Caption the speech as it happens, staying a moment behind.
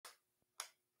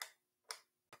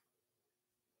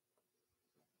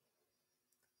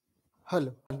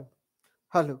Hello,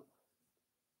 hello.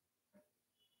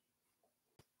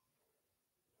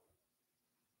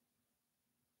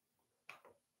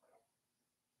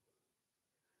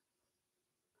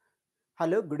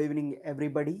 Hello, good evening,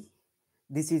 everybody.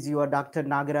 This is your Dr.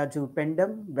 Nagaraju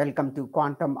Pendam. Welcome to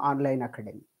Quantum Online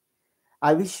Academy.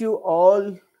 I wish you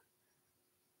all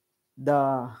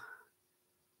the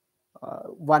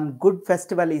one good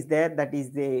festival is there, that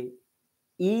is the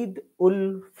Eid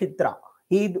ul-Fitr.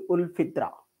 Eid ul-Fitr.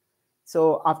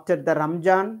 So after the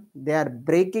Ramjan, they are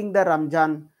breaking the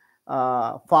Ramjan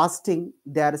fasting.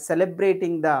 They are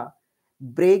celebrating the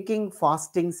breaking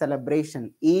fasting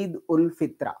celebration, Eid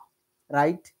ul-Fitr,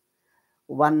 right?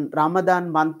 One Ramadan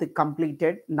month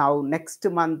completed. Now next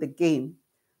month came.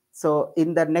 So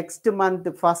in the next month,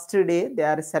 first day, they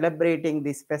are celebrating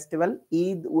this festival,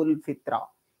 Eid ul-Fitr.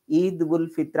 Eid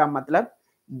ul-Fitr matlab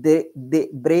they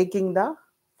breaking the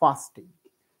fasting.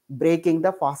 Breaking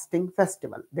the fasting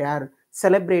festival. They are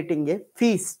celebrating a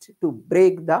feast to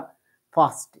break the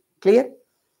fasting. Clear?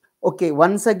 Okay,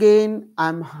 once again,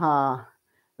 I'm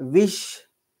wish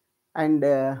and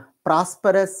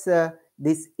prosperous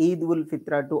this Eid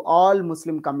ul-Fitr to all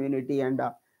Muslim community and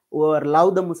who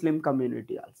love the Muslim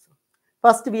community also.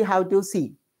 First, we have to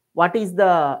see what is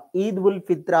the Eid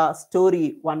ul-Fitr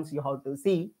story. Once you have to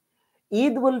see,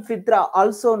 Eid ul-Fitr,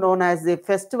 also known as the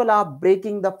festival of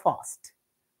breaking the fast.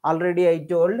 Already I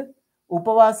told,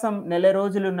 ఉపవాసం నెల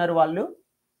రోజులు ఉన్నారు వాళ్ళు.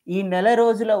 ఈ నెల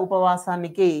రోజుల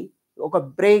ఉపవాసానికి ఒక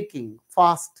breaking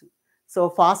fast. So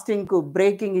fasting కు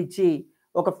బ్రేకింగ్ ఇచ్చి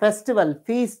ఒక ఫెస్టివల్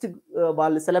ఫీస్ట్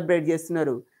వాళ్ళు సెలబ్రేట్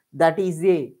చేస్తున్నారు. That is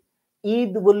a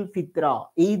Eid ul ఫిత్రా.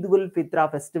 Eid ul ఫిత్రా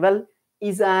festival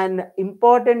is an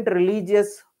important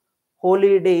religious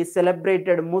holiday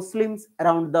celebrated Muslims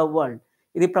around the world.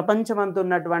 ఇది ప్రపంచమంతా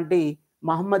ఉన్నటువంటి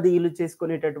మహమ్మదీయులు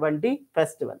చేసుకునేటటువంటి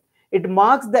festival. It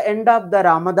marks the end of the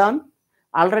Ramadan.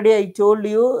 Already I told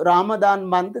you, Ramadan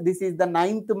month, this is the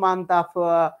 9th month of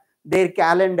their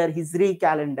calendar, Hijri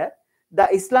calendar, the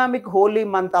Islamic holy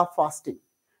month of fasting.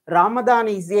 Ramadan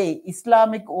is a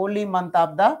Islamic holy month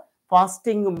of the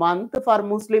fasting month for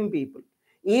Muslim people.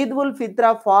 Eid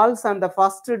ul-Fitr falls on the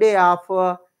first day of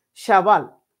Shawwal.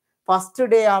 First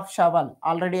day of Shawwal.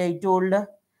 Already I told,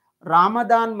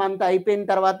 Ramadan month అయిపోయిన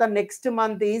తర్వాత next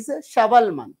month is Shawwal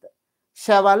month.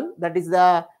 Shawwal, that is the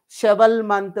Shawwal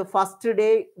month, first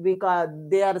day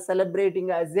they are celebrating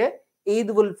as a Eid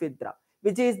ul-Fitr,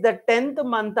 which is the 10th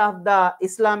month of the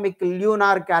Islamic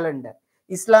lunar calendar.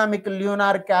 Islamic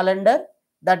lunar calendar,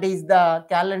 that is the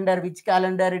calendar, which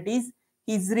calendar it is?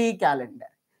 Hijri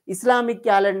calendar. Islamic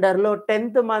calendar lo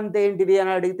 10th month ఏంటిది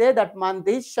అని అడిగితే that month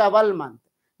is Shawwal month.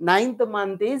 9th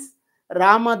month is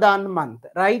Ramadan month,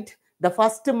 right? The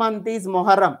first month is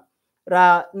Muharram.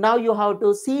 Now you have to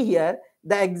see here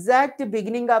the exact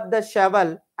beginning of the Shawwal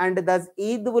and thus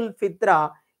Eid ul-Fitr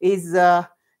is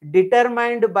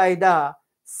determined by the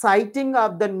sighting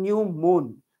of the new moon.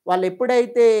 వాళ్ళు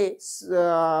ఎప్పుడైతే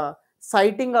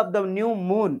sighting of the new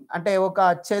moon అంటే ఒక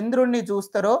చంద్రుణ్ణి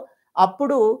చూస్తారో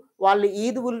అప్పుడు వాళ్ళు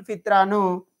Eid ul ఫిత్రాను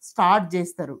start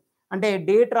చేస్తారు. అంటే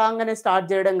డేట్ రాగానే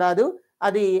స్టార్ట్ చేయడం కాదు,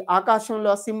 అది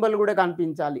ఆకాశంలో సింబల్ కూడా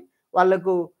కనిపించాలి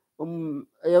వాళ్ళకు.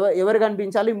 ఎవరు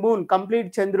కనిపించాలి? మూన్, కంప్లీట్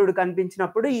చంద్రుడు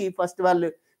కనిపించినప్పుడు ఈ ఫెస్టివల్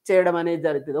చేయడం అనేది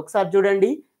జరుగుతుంది. ఒకసారి చూడండి,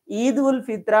 Eid ul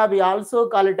ఫిత్ర we also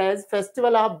call it as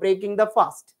festival of breaking the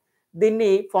fast.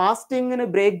 దీన్ని ఫాస్టింగ్ ని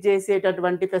బ్రేక్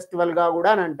చేసేటటువంటి ఫెస్టివల్ గా కూడా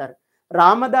అని అంటారు.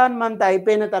 రామదాన్ మంత్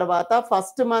అయిపోయిన తర్వాత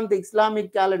ఫస్ట్ మంత్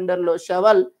ఇస్లామిక్ క్యాలెండర్ లో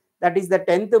shovel, that is the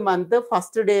 10th month,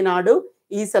 first day నాడు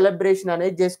ఈ సెలబ్రేషన్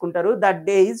అనేది చేసుకుంటారు. That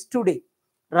day is today,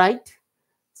 right?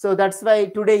 So that's why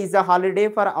today is a holiday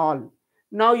for all.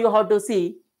 Now you have to see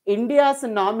India's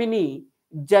nominee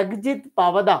Jagjit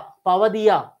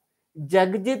Pavadia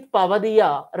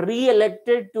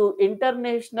re-elected to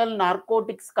International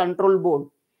Narcotics Control Board.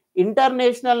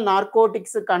 International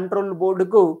Narcotics Control Board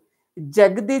ku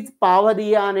Jagjit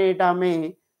Pavadia అనేటామె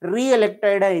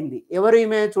re-elected అయింది. ఎవరు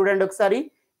ఈమె చూడండి ఒకసారి.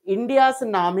 India's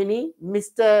nominee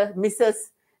missus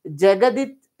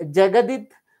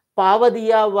జగదిత్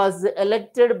Pavadia was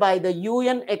elected by the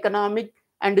UN Economic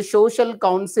and Social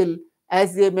Council as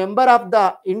a member of the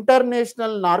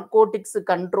International Narcotics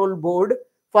Control Board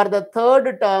for the third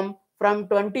term from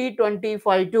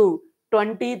 2025 to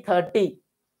 2030.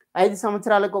 5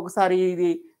 సంవత్సరాలకు ఒకసారి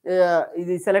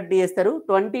ఇది select చేస్తారు.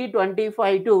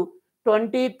 2025 to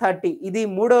 2030 ఇది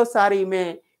మూడోసారి ఈమె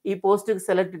ఈ పోస్ట్కి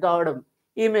సెలెక్ట్ కావడం.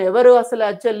 ఈమె ఎవరు అసలు?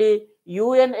 Actually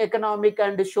UN Economic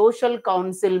and Social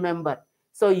Council member.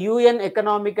 So UN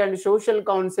Economic and Social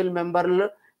Council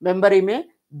member ఈమె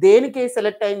దేనికి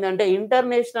సెలెక్ట్ అయిందంటే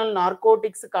ఇంటర్నేషనల్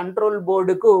నార్కోటిక్స్ కంట్రోల్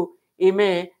బోర్డుకు ఈమె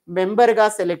మెంబర్గా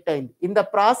సెలెక్ట్ అయింది. In the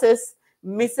process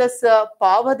Mrs.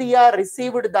 Pavadia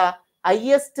received the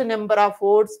highest number of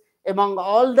votes among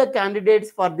all the candidates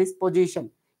for this position.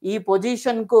 ఈ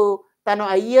position కు తను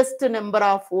హైయెస్ట్ నెంబర్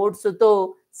ఆఫ్ ఓట్స్ తో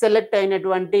సెలెక్ట్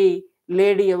అయినటువంటి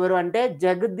లేడీ ఎవరు అంటే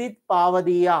జగదీత్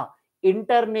పావదియా.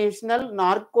 ఇంటర్నేషనల్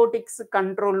నార్కోటిక్స్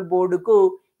కంట్రోల్ బోర్డుకు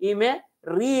ఈమె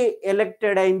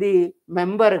రీఎలెక్టెడ్ అయింది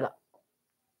మెంబర్గా.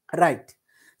 రైట్.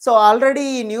 సో ఆల్రెడీ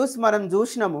ఈ న్యూస్ మనం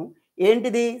చూసినాము.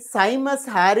 ఏంటిది? సైమస్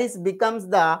Harris becomes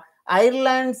the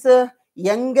ఐర్లాండ్స్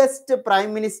youngest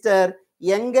prime minister,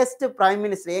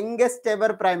 youngest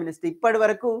ever prime minister. ఇప్పటి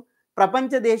వరకు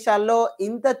ప్రపంచ దేశాల్లో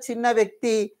ఇంత చిన్న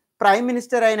వ్యక్తి ప్రైమ్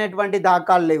మినిస్టర్ అయినటువంటి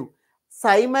దాఖలు లేవు.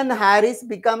 Simon Harris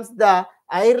becomes the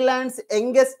ఐర్లాండ్స్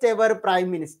youngest ever prime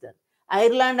minister.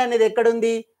 Ireland అనేది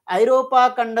ఎక్కడుంది? ఐరోపా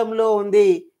ఖండంలో ఉంది.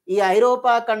 ఈ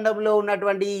ఐరోపా ఖండంలో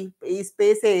ఉన్నటువంటి ఈ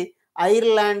స్పేసే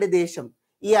ఐర్లాండ్ దేశం.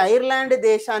 ఈ ఐర్లాండ్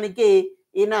దేశానికి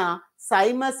ఈయన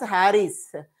సైమస్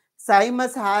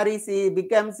Harris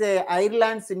becomes a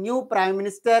ఐర్లాండ్స్ new prime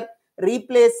minister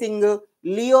replacing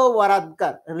Leo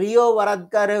వరద్కర్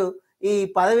ఈ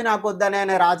పదవి నాకు వద్దని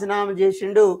ఆయన రాజీనామా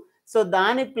చేసిండు. సో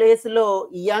దాని ప్లేస్ లో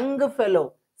young fellow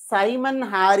Simon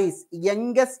Harris,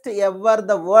 youngest ever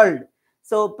the world.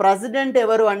 So president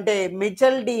ఎవరు అంటే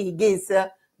మిచెల్ డి హిగిస్.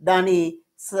 దాని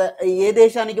ఏ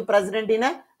దేశానికి ప్రెసిడెంట్? ఈయన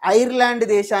ఐర్లాండ్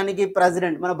దేశానికి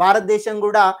ప్రెసిడెంట్. మన భారతదేశం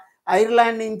కూడా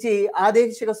ఐర్లాండ్ నుంచి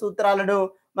ఆదేశిక సూత్రాలను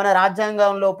మన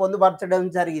రాజ్యాంగంలో పొందుపరచడం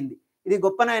జరిగింది. ఇది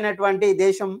గొప్పనైనటువంటి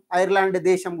దేశం ఐర్లాండ్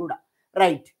దేశం కూడా.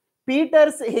 Right.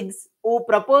 Peter's Higgs who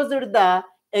proposed the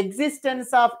existence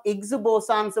of Higgs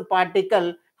bosons particle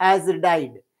has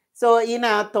died. So ఈయన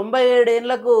 97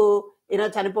 ఏళ్లకు ఈయన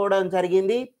చనిపోవడం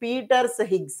జరిగింది. పీటర్స్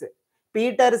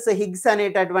హిగ్స్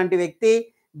అనేటటువంటి వ్యక్తి.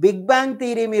 బిగ్ బ్యాంగ్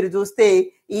థియరీ మీరు చూస్తే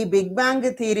ఈ బిగ్ బ్యాంగ్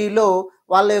థియరీలో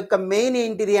వాళ్ళ యొక్క మెయిన్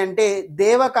ఏంటిది అంటే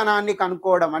దేవకణాన్ని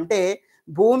కనుక్కోవడం. అంటే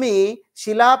భూమి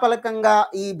శిలాఫలకంగా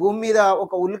ఈ భూమి మీద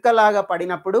ఒక ఉల్కలాగా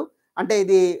పడినప్పుడు, అంటే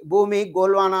ఇది భూమి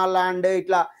గోల్వానా ల్యాండ్,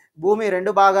 ఇట్లా భూమి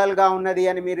 2 భాగాలుగా ఉన్నది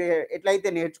అని మీరు ఎట్లయితే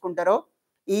నేర్చుకుంటారో,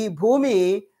 ఈ భూమి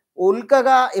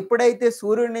ఉల్కగా ఎప్పుడైతే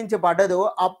సూర్యుడి నుంచి పడ్డదో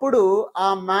అప్పుడు ఆ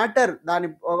మ్యాటర్, దాని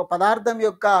ఒక పదార్థం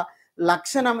యొక్క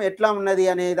లక్షణం ఎట్లా ఉన్నది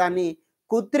అనే దాన్ని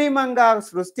కృత్రిమంగా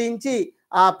సృష్టించి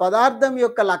ఆ పదార్థం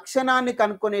యొక్క లక్షణాన్ని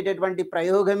కనుక్కునేటటువంటి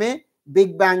ప్రయోగమే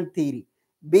big bang theory.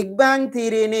 Big bang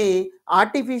థియరీని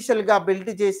ఆర్టిఫిషియల్గా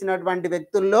బిల్డ్ చేసినటువంటి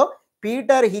వ్యక్తుల్లో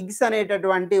పీటర్ హిగ్స్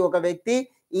అనేటటువంటి ఒక వ్యక్తి.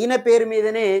 ఈయన పేరు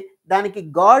మీదనే దానికి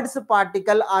God's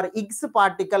particle are Higgs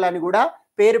particle అని కూడా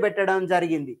పేరు పెట్టడం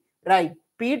జరిగింది. Right.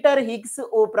 Peter Higgs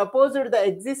who proposed the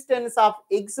existence of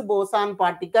Higgs boson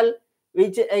particle,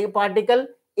 which particle?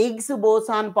 Higgs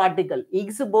boson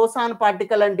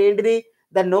particle అంటే ఏంటిది?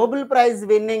 The Nobel Prize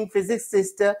winning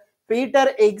physicist Peter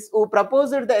Higgs who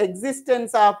proposed the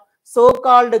existence of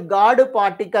so-called God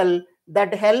particle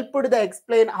that helped to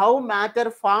explain how matter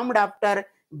formed after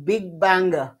Big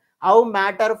Bang.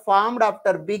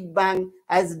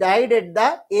 Has died at the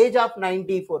age of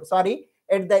 94. Sorry,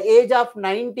 at the age of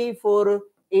 94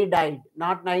 he died,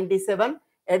 not 97.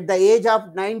 At the age of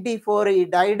 94 he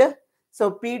died. So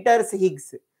Peter's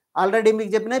Higgs. Already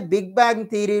మీకు చెప్పిన big bang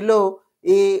థియరీలో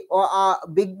ఈ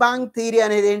big bang theory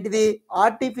అనేది ఏంటిది?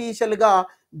 ఆర్టిఫిషియల్గా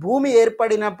భూమి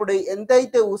ఏర్పడినప్పుడు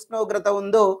ఎంతైతే ఉష్ణోగ్రత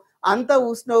ఉందో అంత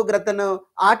ఉష్ణోగ్రతను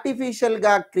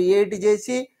ఆర్టిఫిషియల్గా క్రియేట్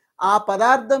చేసి ఆ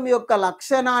పదార్థం యొక్క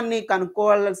లక్షణాన్ని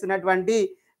కనుక్కోవాల్సినటువంటి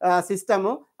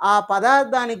సిస్టము. ఆ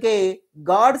పదార్థానికే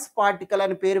గాడ్స్ పార్టికల్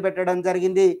అని పేరు పెట్టడం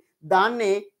జరిగింది.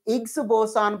 దాన్ని హిగ్స్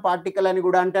బోసాన్ పార్టికల్ అని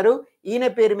కూడా అంటారు. ఈయన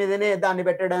పేరు మీదనే దాన్ని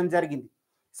పెట్టడం జరిగింది.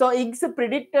 So Higgs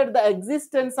predicted the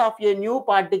existence of a new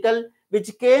particle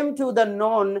which came to the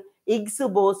known Higgs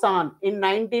boson in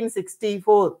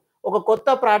 1964. ఒక కొత్త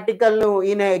పార్టికల్ను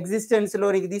ఈయన ఎగ్జిస్టెన్స్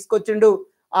లోనికి తీసుకొచ్చిండు.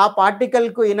 ఆ పార్టికల్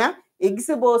కు ఈయన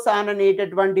హిగ్స్ బోసాన్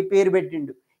అనేటటువంటి పేరు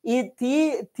పెట్టిండు. ఈ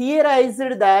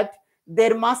థియరైజ్డ్ that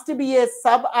there must be a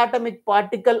subatomic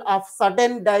particle of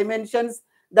certain dimensions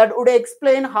that would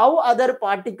explain how other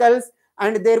particles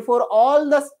and therefore all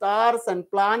the stars and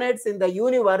planets in the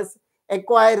universe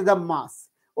acquire the mass.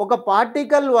 ఒక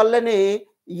particle వల్లనే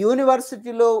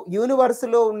universe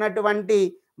లో ఉన్నటువంటి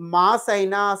mass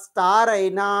అయినా, star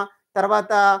అయినా,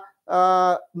 తర్వాత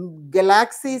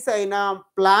galaxies అయినా,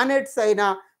 planets అయినా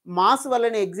mass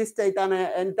వల్లనే ఎగ్జిస్ట్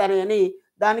అవుతాయని,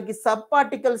 దానికి సబ్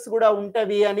పార్టికల్స్ కూడా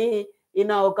ఉంటవి అని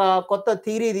ఈయన ఒక కొత్త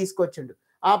థియరీ తీసుకొచ్చిండు.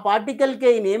 ఆ పార్టికల్ కి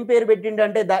ఈయన ఏం పేరు పెట్టిండు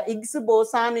అంటే the Higgs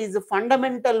boson is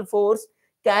fundamental force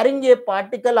carrying A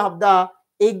particle of the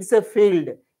Higgs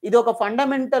field. ఇది ఒక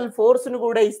ఫండమెంటల్ ఫోర్స్ ను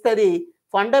కూడా ఇస్తుంది.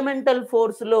 ఫండమెంటల్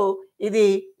ఫోర్స్ లో ఇది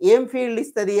ఏం ఫీల్డ్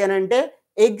ఇస్తుంది అని అంటే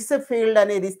హిగ్స్ ఫీల్డ్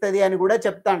అనేది ఇస్తుంది అని కూడా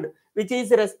చెప్తాడు. Which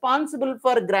is responsible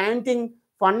for granting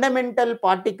fundamental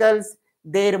particles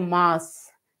there mass.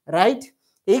 Right.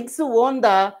 Higgs own the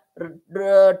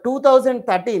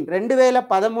 2013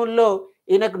 2013లో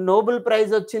ఈయనకు నోబెల్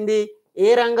ప్రైజ్ వచ్చింది. ఏ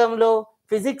రంగంలో?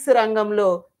 ఫిజిక్స్ రంగంలో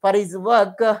for his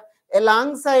work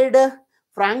along side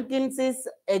ఫ్రాంకిన్సిస్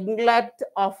ఎంగ్లాట్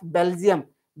of Belgium.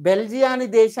 బెల్జియాని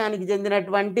దేశానికి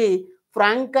చెందినటువంటి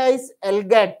ఫ్రాంకైస్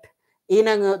ఎల్గట్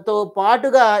ఈయనతో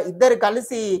పాటుగా ఇద్దరు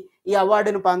కలిసి ఈ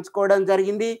అవార్డును పంచుకోవడం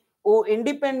జరిగింది. Who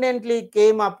independently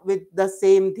came up with the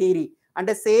same theory.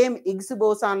 అంటే సేమ్ హిగ్స్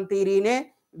బోసాన్ థియరీనే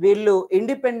వీళ్ళు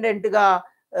ఇండిపెండెంట్గా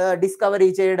డిస్కవరీ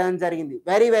చేయడం జరిగింది.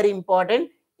 Very very important.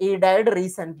 ఈ died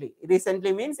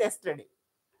recently means yesterday.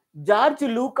 George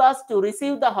Lucas to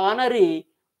receive the honorary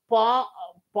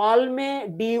పాల్మే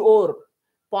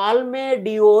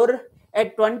డిఓర్ at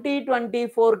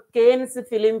 2024 Cannes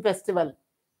film festival.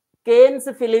 Cannes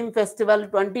film festival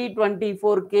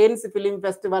 2024 Cannes film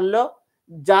ఫెస్టివల్లో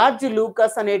George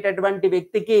లూకస్ అనేటటువంటి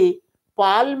వ్యక్తికి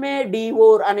పాల్మే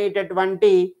డిఓర్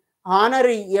అనేటటువంటి honour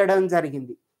ఇవ్వడం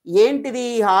జరిగింది. ఏంటిది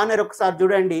ఈ హానర్ ఒకసారి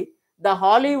చూడండి. ద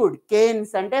హాలీవుడ్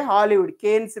కేన్స్ అంటే Hollywood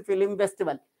Cannes film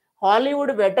festival.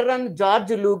 Hollywood veteran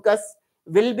George లూకస్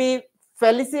will be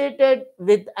felicitated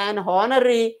with an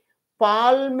honorary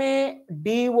పాల్మే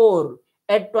డిఓర్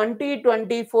at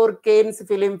 2024 Cannes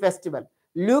Film Festival.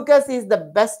 Lucas is the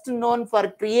best known for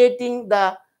creating the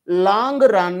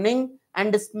long-running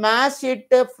and smash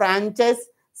hit franchise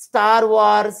Star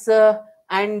Wars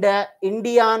and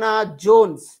Indiana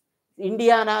Jones.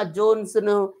 Indiana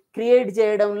జోన్స్ను create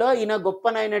చేయడంలో ఈయన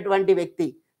గొప్పనైనటువంటి వ్యక్తి.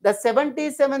 The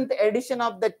 77th edition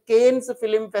of the Cannes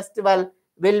Film Festival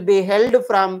will be held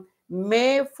from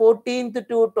May 14th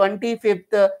to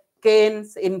 25th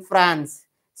Cannes in France.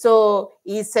 So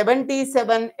ఈ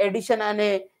 77 edition అనే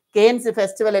Cannes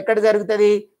festival ఎక్కడ జరుగుతుంది?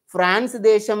 France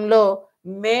దేశంలో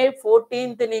మే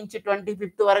 14th నుంచి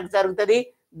 25th వరకు జరుగుతుంది.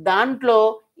 దాంట్లో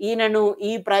ఈయనను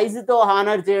ఈ ప్రైజ్తో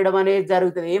హానర్ చేయడం అనేది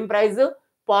జరుగుతుంది. ఏం ప్రైజ్?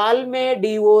 పాల్మే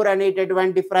డిఓర్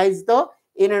అనేటటువంటి ప్రైజ్తో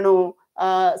ఈయనను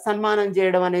సన్మానం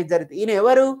చేయడం అనేది జరుగుతుంది. ఈయన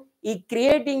ఎవరు? ఈ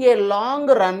creating a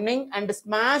long running and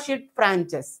smash it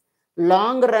franchise.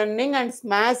 Long running and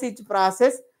smash it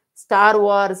process star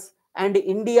wars and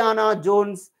Indiana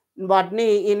Jones వాటిని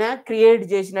ఈయన క్రియేట్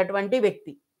చేసినటువంటి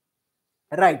వ్యక్తి.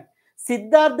 Right.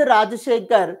 Siddharth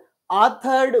Rajasekhar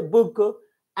authored book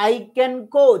I can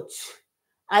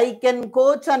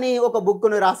coach అని ఒక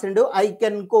బుక్ను రాసిండు. I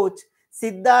can coach.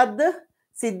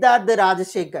 Siddharth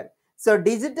Rajasekhar. So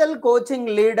digital coaching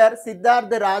leader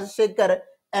Siddharth Rajasekhar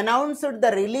announced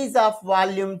the release of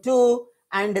volume 2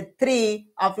 and 3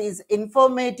 of his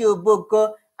informative book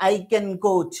I Can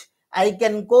Coach. I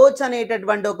can coach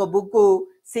అనేటటువంటి ఒక బుక్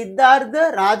సిద్ధార్థ్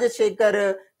రాజశేఖర్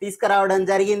తీసుకురావడం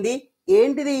జరిగింది.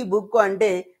 ఏంటిది ఈ బుక్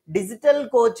అంటే digital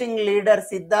coaching leader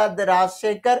Siddharth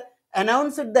Rajasekhar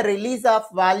announced the release of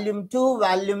volume 2,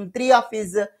 volume 3 of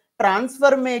his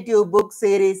transformative book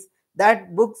series. That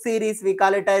book series we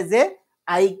call it as A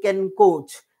I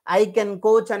can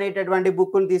coach అనేటటువంటి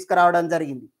బుక్ను తీసుకురావడం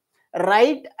జరిగింది.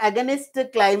 Right against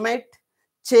climate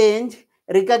change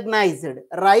recognised.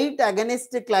 Right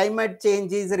against climate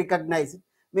change is recognised.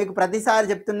 మీకు ప్రతిసారి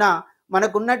చెప్తున్నా,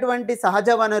 మనకున్నటువంటి సహజ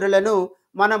వనరులను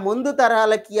మన ముందు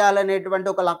తరాలకి ఇవ్వాలనేటువంటి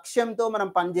ఒక లక్ష్యంతో మనం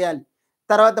పనిచేయాలి.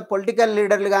 తర్వాత పొలిటికల్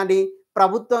లీడర్లు కానీ,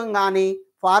 ప్రభుత్వం కానీ,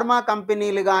 ఫార్మా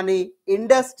కంపెనీలు కానీ,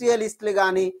 ఇండస్ట్రియలిస్టులు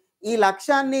కానీ ఈ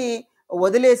లక్ష్యాన్ని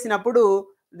వదిలేసినప్పుడు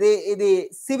ఇది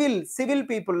civil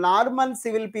people, normal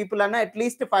civil people అన్న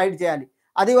అట్లీస్ట్ ఫైట్ చేయాలి.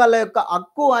 అది వాళ్ళ యొక్క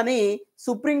హక్కు అని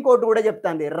సుప్రీంకోర్టు కూడా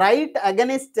చెప్తుంది. Right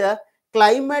against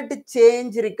climate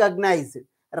change recognised.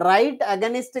 Right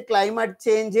against climate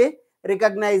change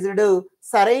recognised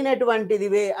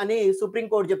సరైనటువంటిదివే అని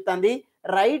సుప్రీంకోర్టు చెప్తుంది.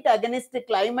 Right against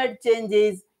climate change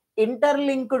is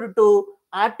interlinked to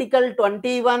article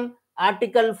 21,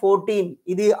 article 14.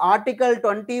 ఇది ఆర్టికల్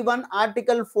 21,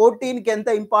 ఆర్టికల్ 14కి ఎంత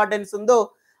ఇంపార్టెన్స్ ఉందో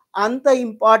అంత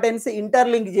ఇంపార్టెన్స్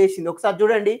ఇంటర్లింక్ చేసింది. ఒకసారి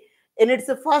చూడండి. In its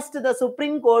first, the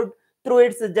Supreme Court, through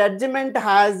its judgment,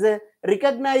 has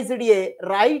recognized a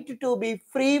right to be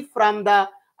free from the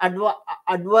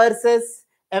adverse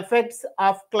effects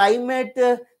of climate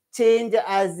change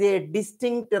as a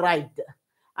distinct right.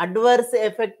 Adverse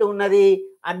effect unnadi,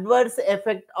 adverse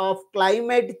effect of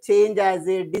climate change as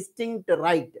a distinct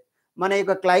right. మన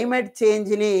యొక్క climate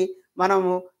చేంజ్ని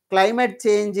మనము climate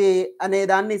change అనే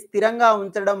దాన్ని స్థిరంగా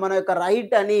ఉంచడం మన యొక్క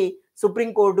right అని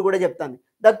సుప్రీంకోర్టు కూడా చెప్తుంది.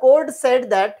 The court said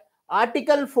that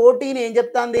Article 14 ఏం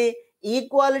చెప్తుంది?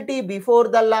 Equality before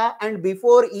the law and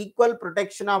before equal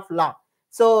protection of law.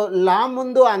 So లా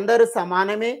ముందు అందరూ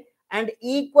సమానమే అండ్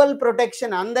ఈక్వల్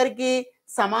ప్రొటెక్షన్, అందరికీ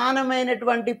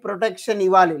సమానమైనటువంటి ప్రొటెక్షన్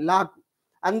ఇవ్వాలి. లాకు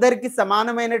అందరికీ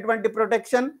సమానమైనటువంటి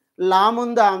ప్రొటెక్షన్, లా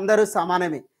ముందు అందరూ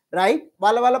సమానమే. రైట్.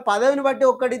 వాళ్ళ పదవిని బట్టి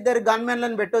ఒక్కడిద్దరు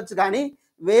గన్మెన్లను పెట్టవచ్చు, కానీ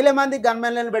వేల మంది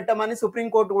గన్మెన్లను పెట్టమని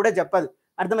సుప్రీంకోర్టు కూడా చెప్పదు.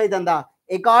 అర్థమవుతుందా?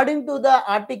 According to the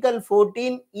article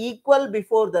 14 equal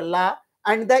before the law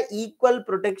and the equal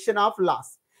protection of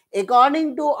loss.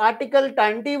 According to article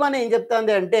 21 ఏం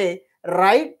చెప్తుంది అంటే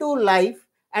right to life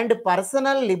and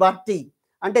personal Liberty,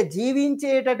 అంటే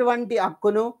జీవించేటటువంటి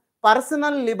హక్కును,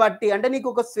 పర్సనల్ లిబర్టీ అంటే నీకు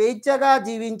ఒక స్వేచ్ఛగా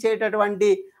జీవించేటటువంటి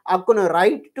హక్కును,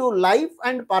 right to life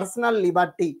and personal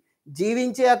Liberty,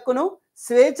 జీవించే హక్కును,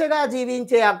 స్వేచ్ఛగా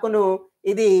జీవించే హక్కును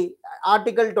ఇది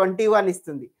ఆర్టికల్ 21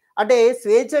 ఇస్తుంది. అంటే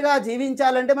స్వేచ్ఛగా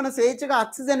జీవించాలంటే మనం స్వేచ్ఛగా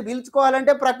ఆక్సిజన్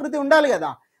పీల్చుకోవాలంటే ప్రకృతి ఉండాలి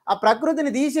కదా. ఆ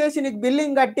ప్రకృతిని తీసేసి నీకు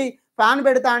బిల్డింగ్ కట్టి ఫ్యాన్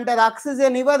పెడతా అంటే అది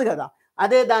ఆక్సిజన్ ఇవ్వదు కదా.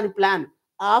 అదే దాని plan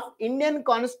of Indian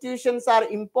constitutions are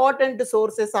important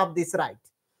sources of this right.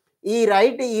 ఈ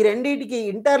రైట్ ఈ రెండింటికి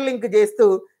ఇంటర్లింక్ చేస్తూ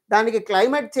దానికి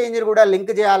క్లైమేట్ చేంజ్ కూడా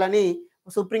లింక్ చేయాలని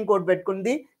సుప్రీంకోర్టు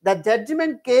పెట్టుకుంది. The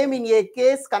judgement came in a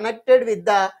case connected with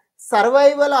the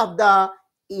survival of the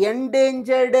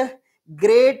endangered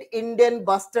great Indian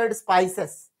bustard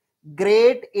spices.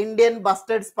 Great Indian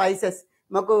bustard spices,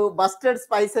 మాకు bustard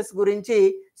spices గురించి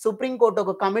సుప్రీంకోర్టు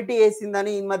ఒక కమిటీ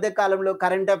వేసిందని ఈ మధ్య కాలంలో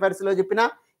కరెంట్ అఫైర్స్లో చెప్పిన.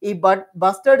 ఈ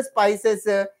బస్టర్డ్ స్పైసెస్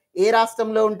ఏ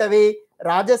రాష్ట్రంలో ఉంటవి?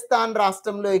 రాజస్థాన్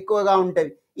రాష్ట్రంలో ఎక్కువగా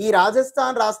ఉంటవి. ఈ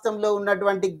రాజస్థాన్ రాష్ట్రంలో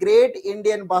ఉన్నటువంటి గ్రేట్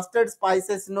ఇండియన్ బస్టర్డ్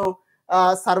స్పైసెస్ను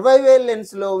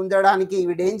సర్వైవెలెన్స్లో ఉంచడానికి,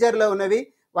 ఇవి డేంజర్లో ఉన్నవి,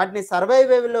 వాటిని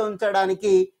సర్వైవెల్లో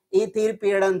ఉంచడానికి ఈ తీర్పు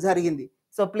ఇవ్వడం జరిగింది.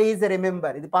 సో ప్లీజ్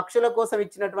రిమెంబర్, ఇది పక్షుల కోసం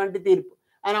ఇచ్చినటువంటి తీర్పు.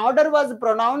 An order was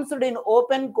pronounced in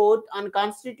open court on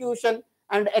constitution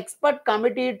and expert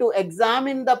committee to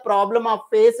examine the problem of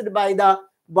faced by the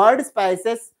bird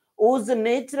species whose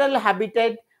natural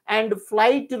habitat and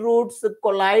flight routes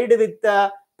collide with the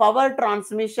power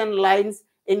transmission lines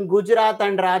in Gujarat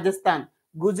and Rajasthan.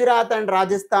 Gujarat and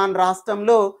Rajasthan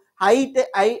రాష్ట్రంలో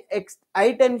high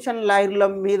tension లైన్ల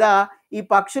మీద ఈ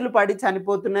పక్షులు పడి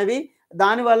చనిపోతున్నవి,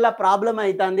 దానివల్ల problem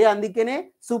అవుతుంది. అందుకనే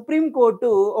supreme court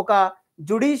ఒక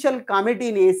జుడిషియల్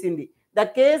కమిటీని వేసింది. The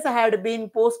case had been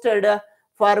posted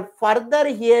for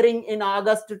further hearing in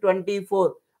August 24.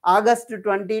 August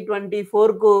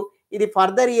 2024కు ఇది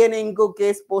ఫర్దర్ హియరింగ్కు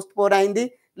కేసు పోస్ట్ పోన్ అయింది.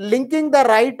 Linking the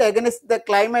right against the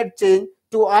climate change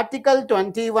to article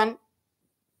 21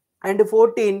 and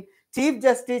 14, Chief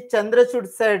Justice Chandrachud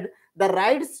said the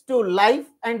rights to life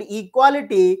and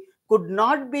equality could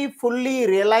not be fully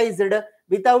realized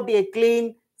without a clean,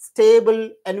 stable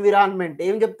environment.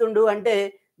 ఏం చెప్తుండు అంటే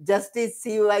justice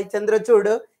CY Chandrachud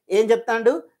ఏం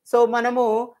చెప్తాడు? So మనము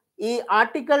ఈ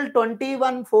article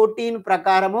 21-14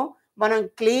 ప్రకారము మనం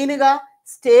క్లీన్గా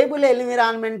స్టేబుల్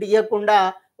ఎన్విరాన్మెంట్ ఇవ్వకుండా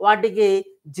వాటికి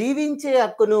జీవించే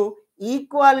హక్కును,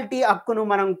 ఈక్వాలిటీ హక్కును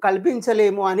మనం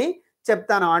కల్పించలేము అని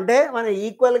చెప్తాను. అంటే మనం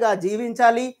ఈక్వల్గా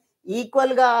జీవించాలి,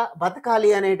 ఈక్వల్గా బతకాలి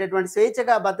అనేటటువంటి,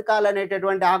 స్వేచ్ఛగా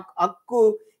బతకాలనేటటువంటి హక్కు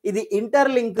ఇది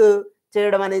ఇంటర్లింక్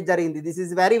చేయడం అనేది జరిగింది. This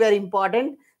is very very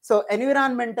important. So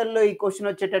ఎన్విరాన్మెంటల్లో ఈ క్వశ్చన్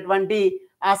వచ్చేటటువంటి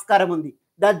ఆస్కారం ఉంది.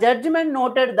 The judgement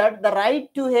noted that the right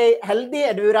to a healthy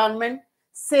environment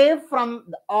safe from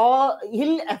all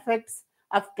ill effects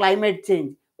of climate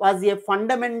change was a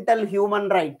fundamental human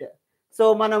right. So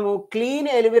మనము clean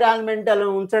environmental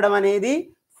ఉంచడం అనేది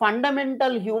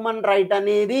fundamental human right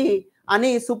అనేది అని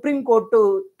supreme court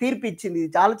తీర్పు ఇచ్చింది.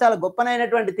 చాలా చాలా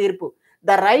గొప్పనైనటువంటి తీర్పు.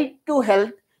 The right to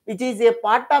health which is a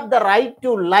part of the right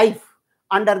to life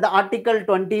under the article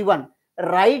 21.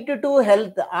 Right to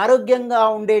health, ఆరోగ్యంగా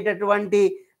ఉండేటటువంటి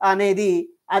అనేది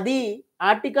అది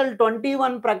ఆర్టికల్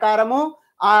 21 ప్రకారము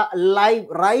ఆ లైఫ్,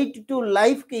 రైట్ టు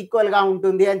లైఫ్కి ఈక్వల్గా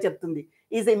ఉంటుంది అని చెప్తుంది.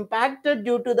 Is impacted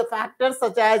due to the factors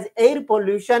such as air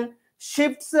pollution,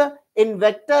 shifts in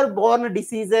vector-borne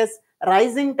diseases,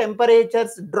 rising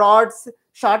temperatures, droughts,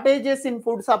 shortages in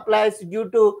food supplies due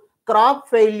to crop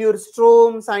failure,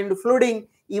 storms and flooding.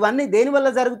 ఇవన్నీ దేని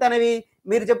వల్ల జరుగుతున్నవి?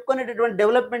 మీరు చెప్పుకునేటటువంటి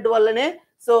development వల్లనే.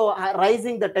 So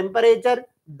rising the temperature,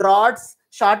 droughts,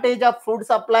 shortage of food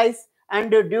supplies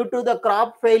and due to the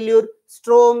crop failure,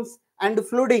 స్ట్రోమ్స్ and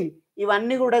ఫ్లూడింగ్,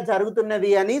 ఇవన్నీ కూడా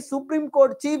జరుగుతున్నవి అని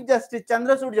supreme court chief justice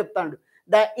Chandrachud చెప్తాడు.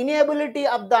 The inability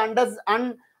of the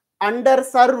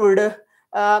underserved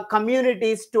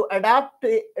communities to adapt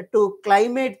to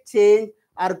climate change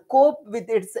or cope with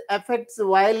its effects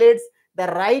violates the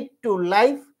right to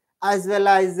life as well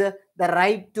as the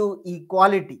right to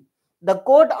equality. The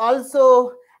court also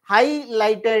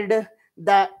highlighted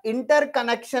the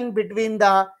interconnection between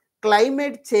the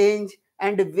climate change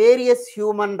and various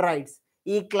human rights.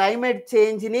 ఈ climate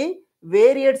చేంజ్ని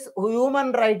various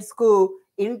human రైట్స్కు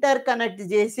interconnect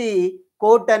చేసి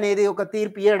court అనేది ఒక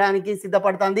తీర్పు ఇవ్వడానికి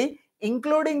సిద్ధపడుతుంది.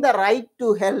 Including the right to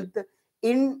health,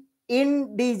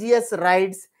 indigenous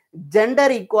rights,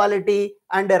 gender equality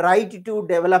and right to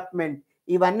development,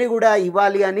 ఇవన్నీ కూడా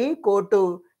ఇవ్వాలి అని కోర్టు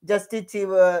జస్టిస్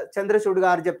చంద్రచూడ్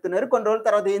గారు చెప్తున్నారు. కొన్ని రోజుల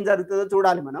తర్వాత ఏం జరుగుతుందో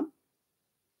చూడాలి మనం.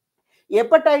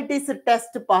 Hepatitis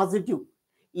test positive,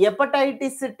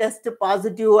 hepatitis test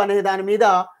positive అనే దాని మీద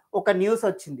ఒక న్యూస్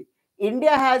వచ్చింది.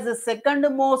 India has second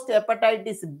most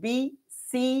hepatitis B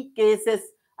C cases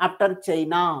after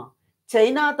China.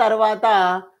 China తర్వాత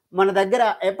మన దగ్గర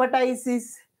హెపటైటిస్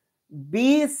బి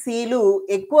సిలు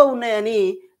ఎక్కువ ఉన్నాయని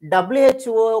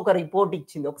WHO ఒక రిపోర్ట్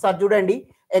ఇచ్చింది. ఒకసారి చూడండి.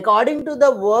 According to the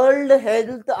world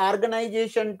health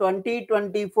organisation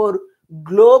 2024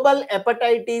 global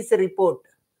hepatitis report,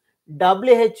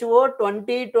 WHO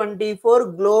 2024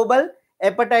 global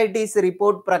hepatitis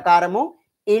report ప్రకారము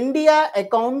India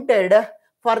accounted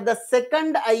for the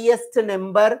second highest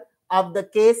number of the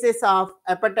cases of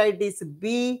hepatitis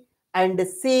B and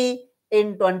C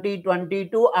in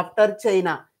 2022 after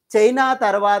China. China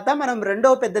తర్వాత మనం రెండో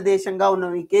పెద్ద దేశంగా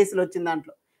ఉన్నాం ఈ కేసులు వచ్చిన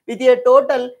దాంట్లో. With a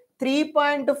total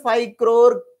 3.5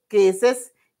 crore cases,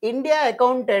 India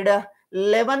accounted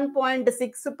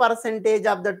 11.6%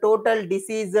 of the total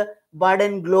disease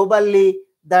burden globally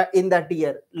in that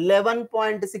year.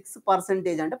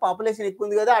 11.6% అంటే పాపులేషన్ ఎక్కువ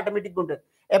ఉంది కదా, ఆటోమేటిక్ ఉంటుంది.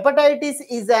 Hepatitis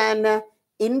is an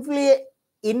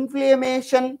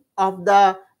inflammation of the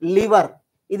liver.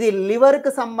 ఇది లివర్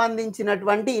కు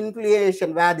సంబంధించినటువంటి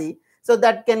ఇన్ఫ్లమేషన్ వ్యాధి. So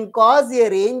that can cause A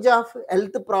range of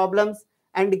health problems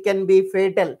and can be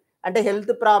fatal. అంటే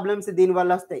హెల్త్ ప్రాబ్లమ్స్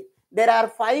దీనివల్ల వస్తాయి. There are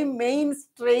 5 main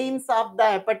strains of the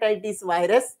hepatitis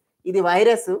virus. ఇది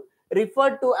virus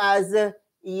referred to as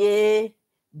A,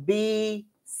 B,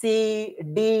 C,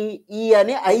 D, E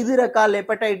అని 5 రకాల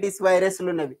hepatitis వైరస్లు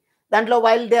ఉన్నవి. దాంట్లో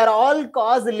while they are all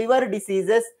cause liver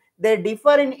diseases, they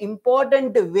differ in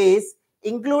important ways,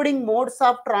 including modes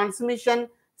of transmission,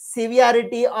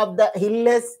 severity of the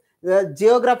illness,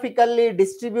 geographically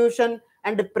distribution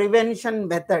and prevention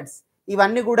methods.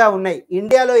 ఇవన్నీ కూడా ఉన్నాయి.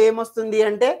 ఇండియాలో ఏమొస్తుంది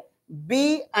అంటే B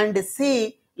and C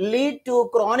lead to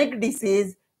chronic disease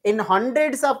in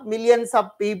hundreds of millions of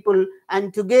people and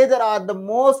together are the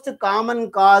most common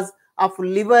cause of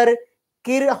liver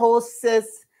cirrhosis,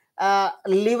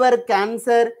 liver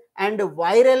cancer and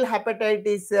viral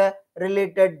hepatitis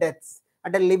related deaths.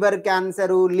 అంటే liver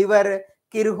cancer, liver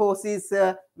కిర్హోసిస్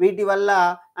వీటి వల్ల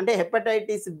అంటే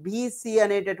hepatitis BC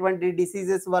అనేటటువంటి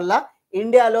diseases వల్ల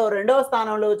ఇండియాలో రెండవ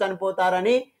స్థానంలో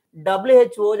చనిపోతారని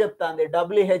WHO చెప్తాంది.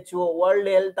 WHO వరల్డ్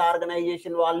హెల్త్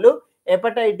ఆర్గనైజేషన్ వాళ్ళు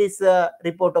హెపటైటిస్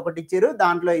రిపోర్ట్ ఒకటి ఇచ్చారు,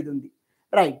 దాంట్లో ఇది ఉంది.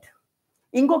 రైట్.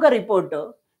 ఇంకొక రిపోర్ట్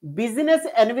బిజినెస్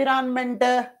ఎన్విరాన్మెంట్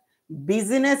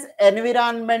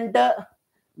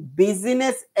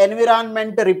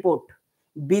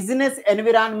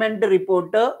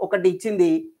రిపోర్ట్ ఒకటి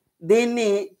ఇచ్చింది. దీన్ని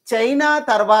చైనా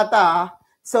తర్వాత,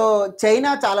 సో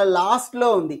చైనా చాలా లాస్ట్ లో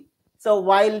ఉంది. So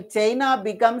while China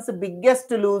becomes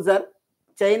biggest loser,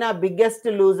 China biggest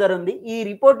loser ఉంది. ఈ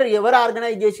రిపోర్ట్ ఎవరు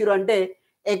ఆర్గనైజ్ చేసిరు అంటే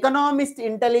economist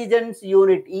intelligence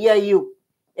unit, EIU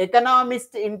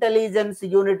economist intelligence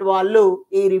unit వాళ్ళు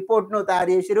ఈ రిపోర్ట్ ను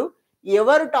తయారు చేసిరు.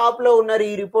 ఎవరు టాప్ లో ఉన్నారు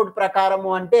ఈ రిపోర్ట్ ప్రకారము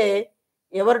అంటే,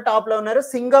 ఎవరు టాప్ లో ఉన్నారు?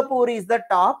 Singapore is the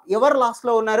top. ఎవరు లాస్ట్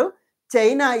లో ఉన్నారు?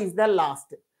 China is the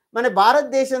last. మన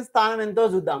భారతదేశం స్థానం ఎంతో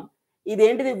చూద్దాం.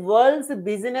 ఇదేంటిది? World's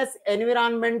business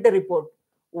environment report,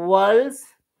 world's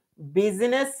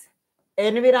business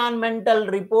environmental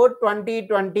report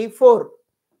 2024,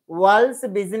 world's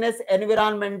business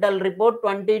environmental report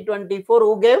 2024.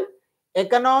 Who gave?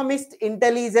 Economist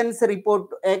intelligence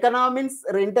report, economics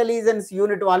intelligence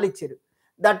unit వాళ్ళు ఇచ్చారు.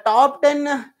 The top 10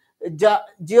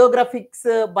 జియోగ్రఫిక్స్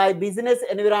by business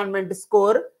environment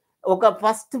score. ఒక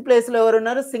ఫస్ట్ ప్లేస్ లో ఎవరు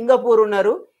ఉన్నారు? సింగపూర్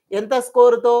ఉన్నారు. ఎంత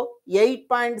స్కోర్తో?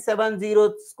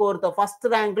 8.70 స్కోర్తో ఫస్ట్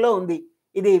ర్యాంక్ లో ఉంది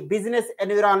ఇది బిజినెస్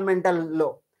ఎన్విరాన్మెంటల్ లో.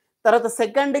 తర్వాత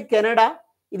సెకండ్ కెనడా,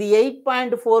 ఇది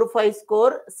 8.45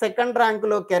 స్కోర్, సెకండ్ ర్యాంక్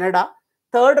లో కెనడా.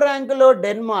 థర్డ్ ర్యాంక్ లో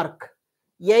డెన్మార్క్,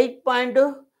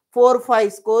 8.45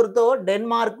 స్కోర్తో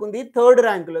డెన్మార్క్ ఉంది థర్డ్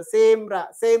ర్యాంక్ లో,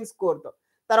 సేమ్ స్కోర్తో.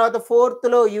 తర్వాత ఫోర్త్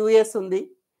లో యుఎస్ ఉంది,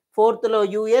 ఫోర్త్ లో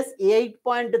US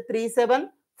 8.37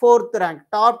 fourth rank,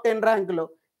 top 10 rank లో.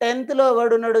 10th లో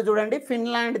ఎవడున్నాడు చూడండి,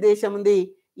 ఫిన్లాండ్ దేశం ఉంది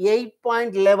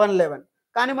 8.11.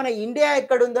 కానీ మన ఇండియా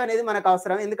ఎక్కడుందో అనేది మనకు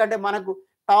అవసరం, ఎందుకంటే మనకు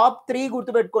టాప్ 3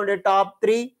 గుర్తుపెట్టుకోండి. Top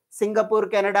 3 Singapore,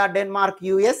 Canada, Denmark,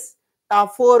 US.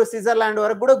 Top 4 Switzerland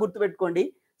వరకు కూడా గుర్తుపెట్టుకోండి.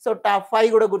 సో టాప్ 5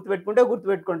 కూడా గుర్తుపెట్టుకోండి.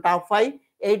 టాప్ 5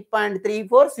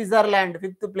 8.34 స్విట్జర్లాండ్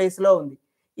 5th ప్లేస్ లో ఉంది.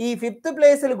 ఈ 5th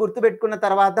ప్లేస్లు గుర్తుపెట్టుకున్న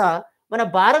తర్వాత మన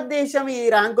భారతదేశం ఈ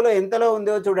ర్యాంకులో ఎంతలో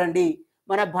ఉందో చూడండి.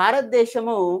 మన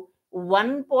భారతదేశము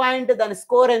 1 దాని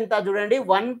స్కోర్ ఎంత చూడండి,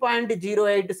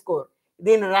 1.08 స్కోర్.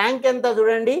 దీని ర్యాంక్ ఎంత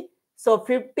చూడండి. సో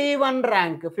 51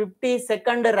 ర్యాంక్,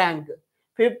 52nd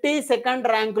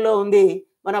ర్యాంక్ లో ఉంది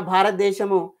మన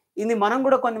భారతదేశము. ఇది మనం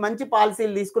కూడా కొన్ని మంచి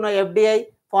పాలసీలు తీసుకున్న. FDI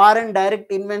foreign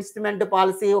direct investment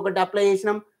policy ఒకటి అప్లై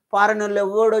చేసినాం. ఫారెన్ వాళ్ళు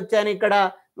ఎవడు వచ్చాను ఇక్కడ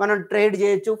మనం ట్రేడ్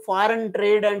చేయొచ్చు. Foreign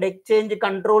trade and exchange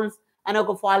controls అని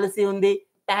ఒక పాలసీ ఉంది.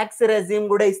 ట్యాక్స్ రెజ్యూమ్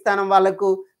కూడా ఇస్తాను వాళ్ళకు.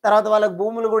 తర్వాత వాళ్ళకి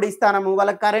భూములు కూడా ఇస్తాము,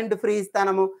 వాళ్ళకి కరెంట్ ఫ్రీ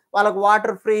ఇస్తాము, వాళ్ళకి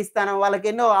వాటర్ ఫ్రీ ఇస్తాము, వాళ్ళకి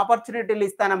ఎన్నో ఆపర్చునిటీలు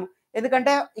ఇస్తాము.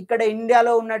 ఎందుకంటే ఇక్కడ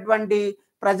ఇండియాలో ఉన్నటువంటి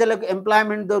ప్రజలకు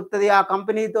ఎంప్లాయ్మెంట్ దొరుకుతుంది, ఆ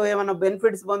కంపెనీతో ఏమైనా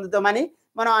బెనిఫిట్స్ పొందుతామని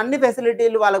మనం అన్ని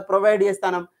ఫెసిలిటీలు వాళ్ళకి ప్రొవైడ్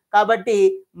చేస్తున్నాం. కాబట్టి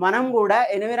మనం కూడా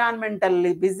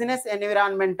బిజినెస్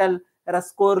ఎన్విరాన్మెంటల్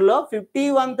స్కోర్లో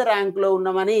 51th ర్యాంక్లో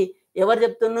ఉన్నామని ఎవరు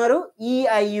చెప్తున్నారు?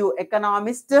 ఈఐయు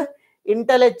ఎకనామిస్ట్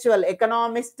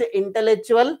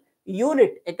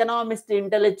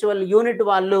ఇంటెలెక్చువల్ యూనిట్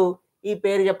వాళ్ళు ఈ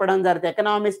పేరు చెప్పడం జరుగుతుంది.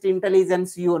 Economist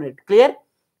intelligence unit. క్లియర్?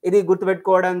 ఇది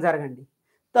గుర్తుపెట్టుకోవడం జరగండి.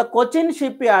 కొచ్చిన్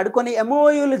షిప్ యార్డ్ కొన్ని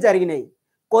ఎంఓయూలు జరిగినాయి.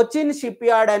 కొచ్చిన్ షిప్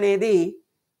యార్డ్ అనేది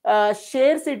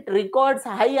shares it records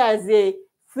high as a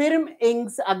firm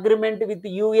ఇంగ్స్ agreement with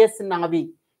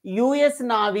US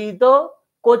నావీతో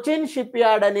Cochin ship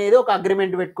yard అనేది ఒక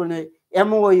అగ్రిమెంట్ పెట్టుకుంది.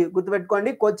 ఎంఓయు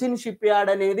గుర్తుపెట్టుకోండి. కొచ్చిన్ షిప్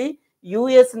యార్డ్ అనేది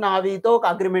యుఎస్ నావీతో ఒక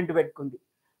అగ్రిమెంట్ పెట్టుకుంది.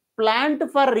 Plant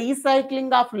for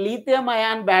recycling of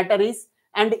లిథియం-ion batteries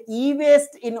and ఈ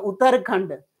వేస్ట్ ఇన్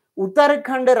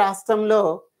ఉత్తరాఖండ్ రాష్ట్రంలో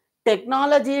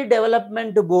టెక్నాలజీ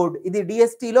డెవలప్మెంట్ బోర్డ్, ఇది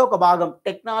డిఎస్టీలో ఒక భాగం,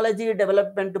 technology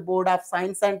development board of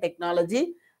science and technology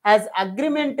has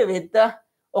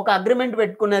ఒక అగ్రిమెంట్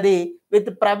పెట్టుకున్నది with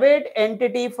private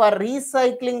entity for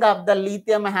recycling of the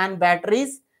లిథియం-ion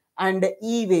batteries and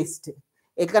ఈ వేస్ట్.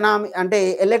 అంటే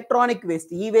ఎలక్ట్రానిక్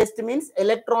వేస్ట్. ఈ waste means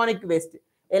electronic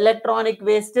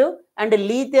waste and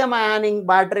లిథియం-ion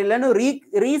బ్యాటరీలను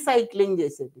recycling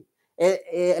చేసేది.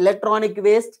 ఎలక్ట్రానిక్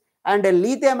వేస్ట్ అండ్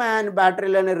లిథియం-ion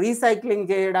బ్యాటరీలను రీసైక్లింగ్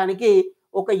చేయడానికి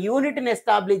ఒక యూనిట్ని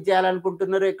establish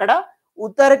చేయాలనుకుంటున్నారు ఇక్కడ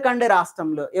ఉత్తరాఖండ్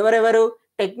రాష్ట్రంలో. ఎవరెవరు?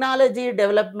 Technology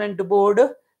development board.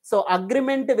 So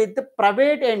agreement with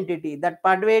private entity,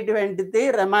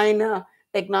 remain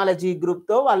technology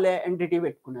గ్రూప్తో వాళ్ళ ఎంటిటీ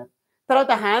పెట్టుకున్నారు.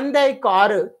 తర్వాత హ్యాండై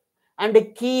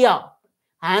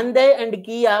and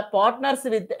Kia partners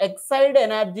with Exide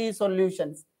energy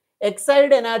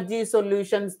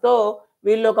solutions తో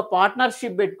వీళ్ళు ఒక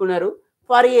పార్ట్నర్షిప్ పెట్టుకున్నారు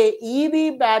for a EV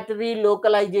battery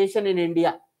localisation in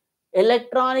India.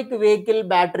 Electronic vehicle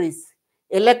batteries.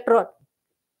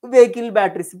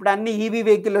 ఇప్పుడు అన్ని ఈవీ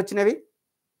వెహికల్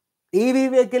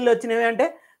వచ్చినవి అంటే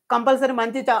కంపల్సరీ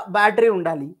మంచి బ్యాటరీ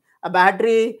ఉండాలి. ఆ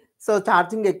బ్యాటరీ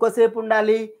ఛార్జింగ్ ఎక్కువసేపు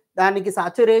ఉండాలి, దానికి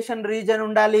సాచురేషన్ రీజన్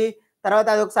ఉండాలి. తర్వాత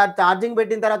అది ఒకసారి ఛార్జింగ్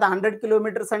పెట్టిన తర్వాత 100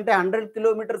 కిలోమీటర్స్ అంటే 100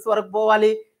 కిలోమీటర్స్ వరకు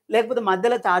పోవాలి, లేకపోతే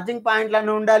మధ్యలో ఛార్జింగ్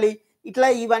పాయింట్లన్నీ ఉండాలి. ఇట్లా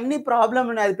ఇవన్నీ ప్రాబ్లం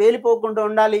ఉన్నాయి, అది పేలిపోకుండా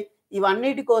ఉండాలి.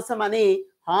 ఇవన్నిటి కోసం అని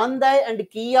Hyundai and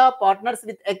Kia partners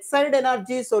with Exide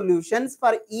energy solutions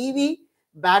for EV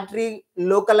battery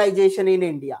localization in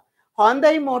India.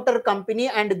 Hyundai Motor Company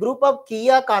and group of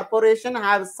Kia Corporation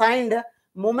have signed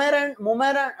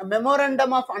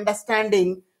memorandum of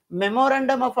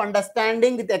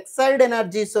understanding with Exide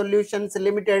Energy Solutions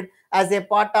Limited as a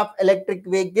part of electric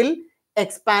vehicle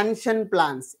expansion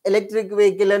plans. Electric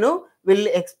vehicle ను వీళ్ళు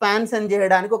expansion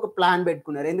చేయడానికి ఒక plan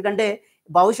పెట్టుకున్నారు. ఎందుకంటే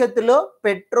భవిష్యత్తులో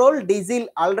petrol, diesel,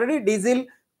 already diesel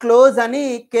close అని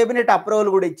cabinet approval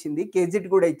కూడా ఇచ్చింది, కేజిట్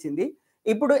కూడా ఇచ్చింది.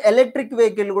 ఇప్పుడు ఎలక్ట్రిక్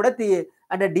వెహికల్ కూడా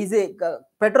అంటే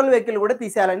పెట్రోల్ వెహికల్ కూడా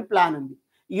తీసేయాలని ప్లాన్ ఉంది.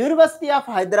 University of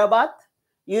Hyderabad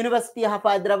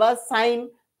sign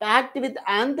pact with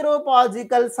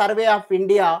Anthropological Survey of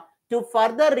India to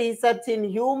further research in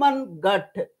human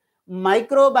gut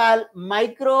microbial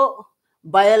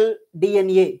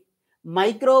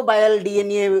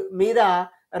DNA మీద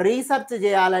రీసెర్చ్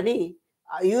చేయాలని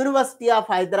university of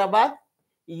Hyderabad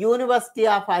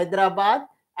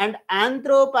and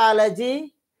anthropology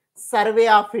survey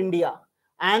of India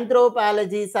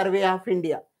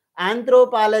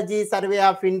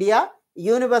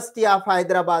university of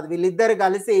Hyderabad వీళ్ళిద్దరు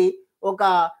కలిసి ఒక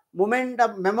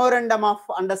memorandum of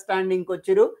understanding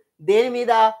వచ్చారు. దేని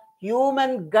మీద?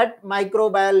 Human gut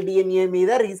microbial DNA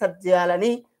మీద research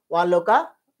చేయాలని వాళ్ళు ఒక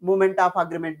మూమెంట్ ఆఫ్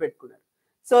అగ్రిమెంట్ పెట్టుకున్నారు.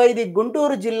 సో ఇది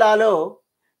గుంటూరు జిల్లాలో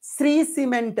Shri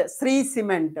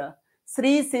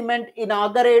cement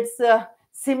ఇనాగరేట్స్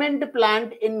cement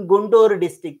plant in Guntur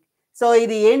district. So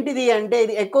ఇది ఏంటిది అంటే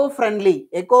ఇది eco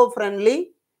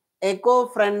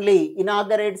friendly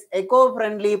ఇనాగరేట్స్ eco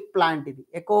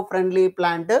friendly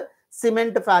plant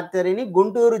cement ఫ్యాక్టరీని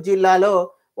గుంటూరు జిల్లాలో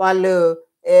వాళ్ళు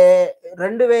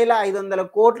 2500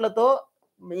 కోట్లతో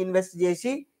ఇన్వెస్ట్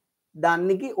చేసి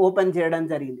దానికి ఓపెన్ చేయడం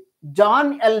జరిగింది.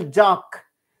 John L Jack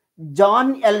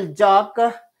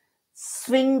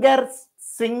స్వింగట్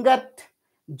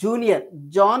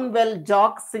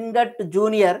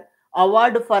junior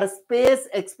award for space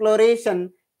exploration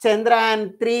Chandrayaan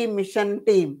 3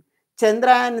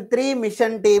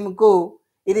 machine team కు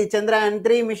ఇది చంద్రయాన్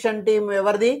 3 మిషన్ టీమ్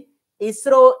ఎవరిది?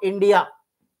 ఇస్రో ఇండియా.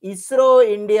 ఇస్రో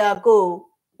ఇండియాకు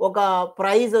ఒక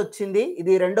ప్రైజ్ వచ్చింది,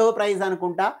 ఇది రెండవ ప్రైజ్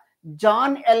అనుకుంటా.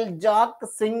 John L Jack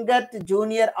సింగట్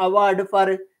junior award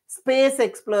for space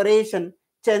exploration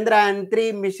Chandrayaan 3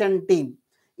 machine team.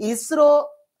 ISRO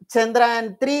Chandrayaan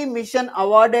 3 mission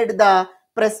awarded the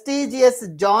prestigious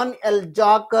John L.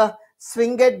 Jock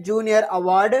Swinget Jr.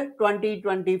 Award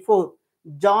 2024.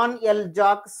 John L.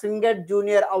 Jock Swinget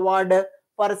Jr. Award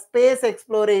for space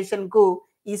exploration కు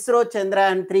ఇస్రో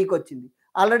చంద్రయాన్ 3 కి వచ్చింది.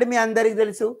 Already మీ అందరికీ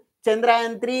తెలుసు,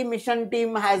 Chandrayaan 3 machine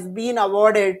team has been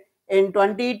awarded in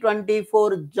 2024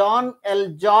 John L.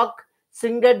 Jock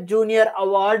Swinget Jr.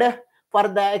 Award for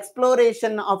the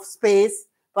exploration of space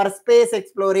for space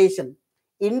exploration.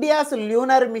 India's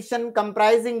lunar mission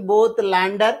comprising both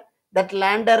lander, that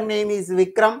lander name is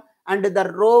Vikram, and the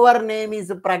rover name is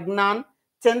Pragnan.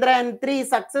 Chandrayaan 3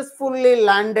 successfully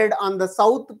landed on the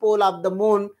south pole of the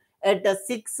moon at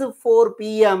 6:04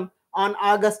 p.m. on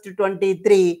August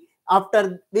 23, after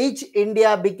which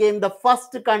India became the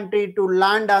first country to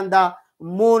land on the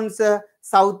moon's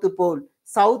south pole.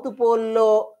 South pole lo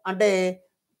ante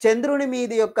చంద్రుని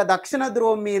మీద యొక్క దక్షిణ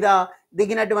ధ్రువం మీద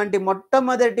దిగినటువంటి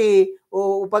మొట్టమొదటి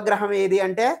ఉపగ్రహం ఏది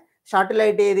అంటే,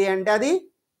 శాటిలైట్ ఏది అంటే అది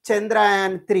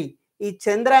చంద్రయాన్ 3. ఈ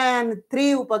చంద్రయాన్ 3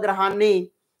 ఉపగ్రహాన్ని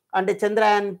అంటే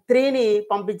చంద్రయాన్ 3ని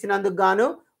పంపించినందుకు గాను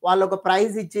వాళ్ళు ఒక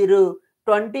ప్రైజ్ ఇచ్చిర్రు.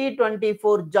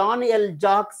 2024 John L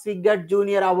Jack స్విగ్గట్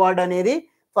junior award అనేది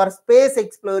ఫర్ స్పేస్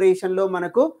ఎక్స్ప్లోరేషన్ లో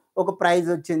మనకు ఒక ప్రైజ్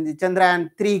వచ్చింది చంద్రయాన్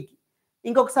 3కి.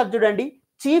 ఇంకొకసారి చూడండి,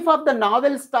 chief of the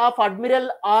naval staff admiral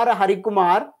R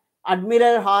Harikumar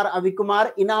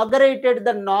inaugurated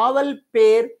the naval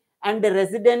pier and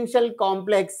residential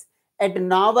complex at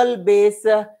naval base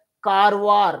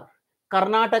Karwar,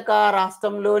 Karnataka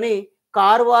రాష్ట్రంలోని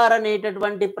కార్వార్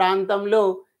అనేటటువంటి ప్రాంతంలో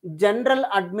general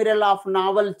admiral of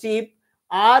naval chief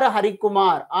are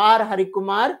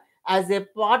Harikumar as a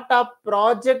part of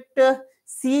project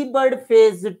Seabird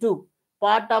phase 2.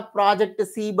 Part of project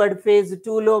Seabird phase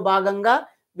 2లో భాగంగా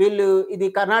వీళ్ళు ఇది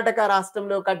కర్ణాటక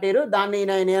రాష్ట్రంలో కట్టారు, దాన్ని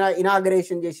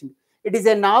ఇనాగరేషన్ చేసింది. It is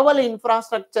a naval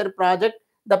infrastructure project.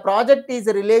 The project is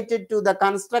related to the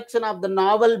construction of the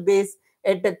naval base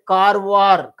at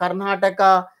Karwar, Karnataka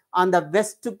on the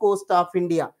west Coast of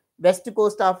India. West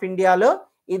Coast of ఇండియాలో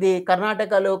ఇది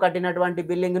కర్ణాటకలో కట్టినటువంటి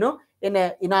బిల్డింగ్ ను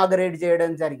ఇనాగరేట్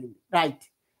చేయడం జరిగింది. Right.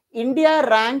 India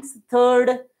ranks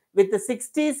third with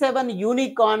 67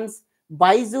 unicorns,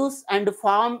 Byju's and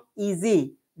form easy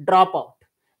drop out.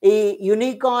 ఈ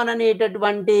unicorn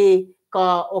అనేటటువంటి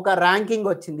ఒక ర్యాంకింగ్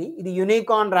వచ్చింది, ఇది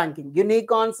unicorn ranking.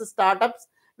 Unicorns startups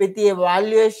with a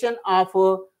valuation of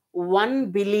 1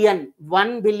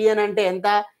 billion అంటే ఎంత?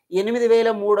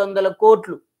 8,300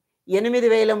 కోట్లు.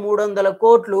 8,300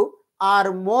 కోట్లు ఆర్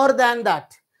మోర్ దాన్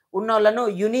దాట్ ఉన్న వాళ్ళను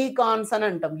యూనికార్న్స్ అని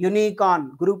అంటాం. యూనికార్న్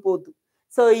గ్రూప్ అవుతుంది.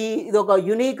 సో ఇది ఒక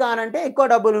యూనికార్న్ అంటే ఎక్కువ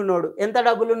డబ్బులు ఉన్నాడు. ఎంత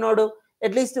డబ్బులు ఉన్నాడు?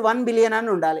 అట్లీస్ట్ 1 బిలియన్ అని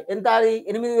ఉండాలి. ఎంత?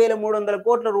 8,300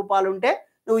 కోట్ల రూపాయలు ఉంటే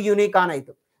నువ్వు యూనికార్న్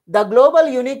అవుతావు. The global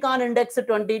unicorn index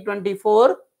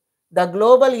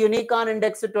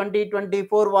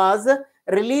 2024 was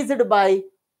released by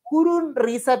Hurun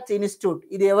research institute.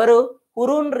 ఇది ఎవరు?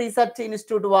 హురూన్ రీసెర్చ్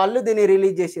ఇన్స్టిట్యూట్ వాళ్ళు దీన్ని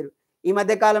రిలీజ్ చేశారు. ఈ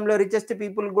మధ్య కాలంలో రిచెస్ట్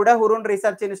పీపుల్ కూడా హురూన్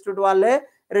రీసెర్చ్ ఇన్స్టిట్యూట్ వాళ్ళే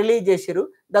రిలీజ్ చేశారు.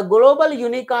 ద గ్లోబల్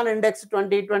యూనికార్న్ ఇండెక్స్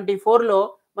 2024లో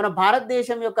మన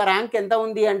భారతదేశం యొక్క ర్యాంక్ ఎంత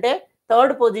ఉంది అంటే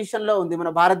 3rd పొజిషన్ లో ఉంది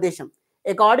మన భారతదేశం.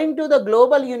 According to the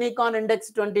Global Unicorn Index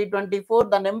 2024,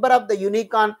 the number of the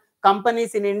unicorn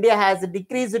companies in India has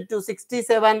decreased to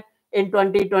 67 in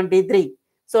 2023.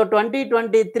 So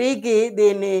 2023కి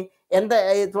దీన్ని ఎంత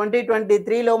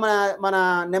 2023లో మన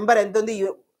నెంబర్ ఎంత ఉంది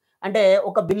అంటే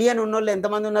 1 బిలియన్ ఉన్నోళ్ళు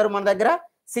ఎంతమంది ఉన్నారు మన దగ్గర?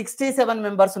 67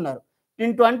 మెంబర్స్ ఉన్నారు.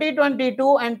 In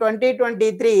 2022 and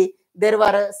 2023 there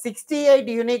were 68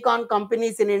 unicorn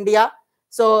companies in India.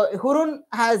 So Hurun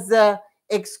has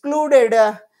excluded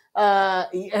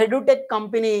edutech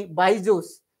company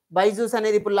Byju's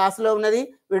అనేది ఇప్పుడు లాస్ లో ఉన్నది,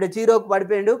 వీడు జీరోకి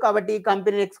పడిపోయిండు కాబట్టి ఈ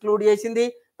కంపెనీని ఎక్స్క్లూడ్ చేసింది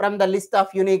from the list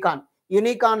of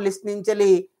unicorn list నుంచి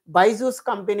బైజూస్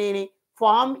కంపెనీని,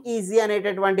 ఫార్మ్ ఈజీ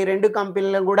అనేటటువంటి 2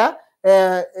 కంపెనీలను కూడా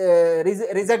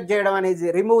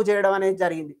రిమూవ్ చేయడం అనేది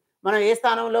జరిగింది. మనం ఏ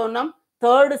స్థానంలో ఉన్నాం?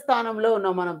 3rd స్థానంలో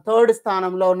ఉన్నాం. మనం 3rd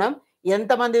స్థానంలో ఉన్నాం.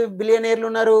 ఎంతమంది బిలియనీర్లు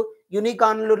ఉన్నారు?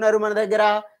 యూనికార్న్లు ఉన్నారు మన దగ్గర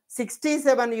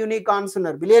 67 యూనికార్న్స్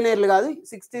ఉన్నారు. బిలియనీర్లు కాదు,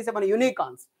 67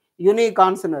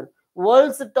 యూనికార్న్స్ ఉన్నారు.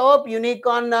 వరల్డ్స్ టాప్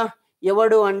యూనికార్న్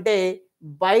ఎవడు అంటే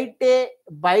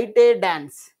బైటే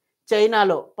డాన్స్,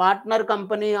 చైనాలో partner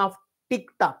company of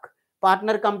tick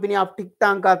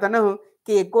talk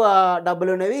అతనుకి ఎక్కువ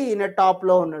డబ్బులు ఉన్నవి, ఈయన టాప్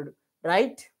లో ఉన్నాడు.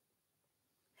 రైట్.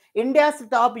 ఇండియాస్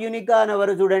టాప్ యూనికార్న్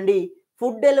ఎవరు చూడండి?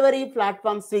 ఫుడ్ డెలివరీ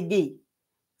ప్లాట్ఫామ్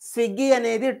స్విగ్గీ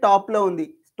అనేది టాప్లో ఉంది,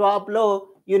 టాప్లో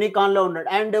యూనికార్న్లో ఉన్నాడు.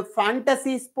 And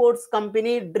fantasy sports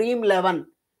company dream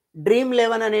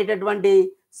eleven అనేటటువంటి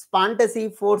ఫ్యాంటసీ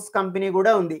స్పోర్ట్స్ కంపెనీ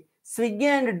కూడా ఉంది. Swiggy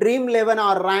and డ్రీమ్11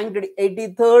 are ranked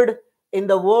 83rd in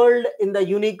the world in the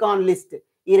unicorn list.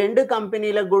 ఈ రెండు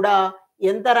కంపెనీలకు కూడా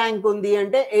ఎంత ర్యాంక్ ఉంది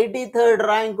అంటే 83rd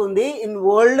ర్యాంక్ ఉంది ఇన్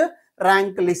వరల్డ్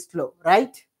ర్యాంక్ లిస్ట్లో,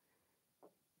 right?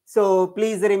 So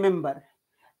please remember,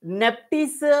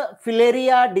 Neptis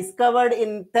filaria discovered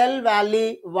in Tell Valley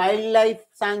Wildlife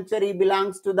Sanctuary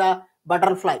belongs to the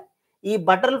butterfly. ఈ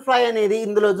బటర్ఫ్లై అనేది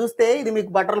ఇందులో చూస్తే ఇది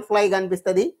మీకు బటర్ఫ్లై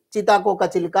కనిపిస్తుంది, చీతాకోక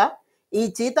చిలుక. ఈ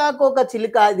చీతాకోక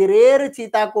చిలుక ఇది రేర్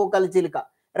చీతాకోకల చిలుక,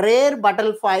 రేర్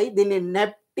బటర్ఫ్లై. దీన్ని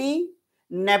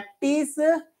నెప్టిస్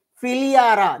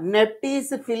ఫిలియారా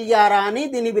అని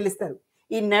దీన్ని పిలుస్తారు.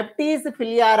 ఈ నెప్టిస్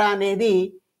ఫిలియారా అనేది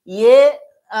ఏ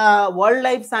వరల్డ్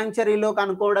లైఫ్ శాంక్చురీలో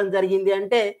కనుక్కోవడం జరిగింది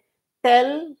అంటే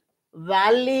tell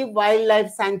valley wild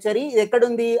life sanctuary. ఇది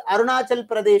ఎక్కడుంది? అరుణాచల్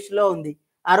ప్రదేశ్లో ఉంది.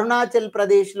 అరుణాచల్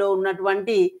ప్రదేశ్లో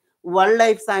ఉన్నటువంటి వరల్డ్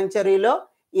లైఫ్ శాంక్చురీలో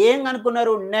ఏం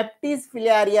కనుక్కున్నారు? నెప్టిస్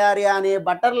ఫిలియారియా అనే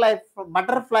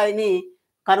బటర్ఫ్లైని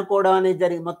కనుక్కోవడం అనేది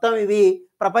జరిగింది. మొత్తం ఇవి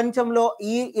ప్రపంచంలో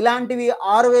ఇలాంటివి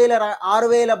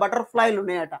 6,000 బటర్ఫ్లైలు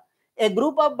ఉన్నాయట. ఏ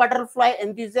group of butterfly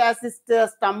ఎంథూసియాసిస్ట్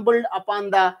stumbled upon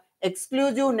the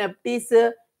exclusive Neptis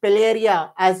filaria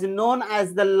as known as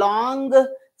the long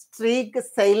streak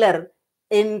sailor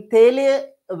in Tele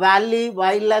Valley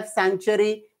Wildlife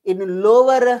Sanctuary in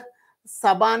Lower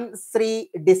Subansiri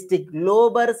district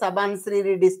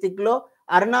లో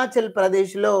అరుణాచల్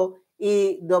ప్రదేశ్ లో ఈ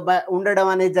ఉండడం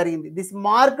అనేది జరిగింది. This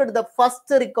marked the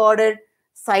first recorded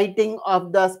sighting of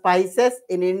the species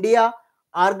in India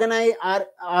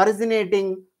originating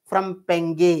from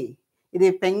Penge. ఇది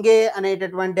పెంగే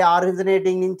అనేటటువంటి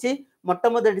originating నుంచి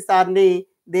మొట్టమొదటిసారి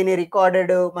దీని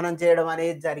రికార్డెడ్ మనం చేయడం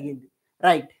అనేది జరిగింది,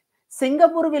 right?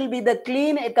 Singapore will be the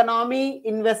clean economy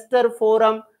investor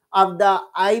forum of the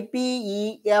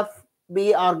IPEF B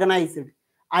organised.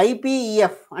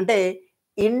 IPEF అంటే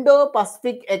Indo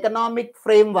Pacific economic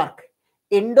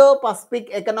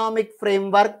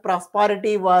framework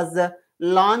prosperity was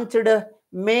launched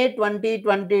మే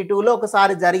 2022లో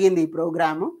ఒకసారి జరిగింది ఈ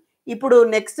ప్రోగ్రాము. ఇప్పుడు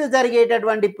నెక్స్ట్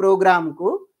జరిగేటటువంటి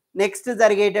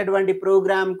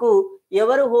ప్రోగ్రామ్కు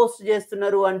ఎవరు హోస్ట్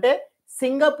చేస్తున్నారు అంటే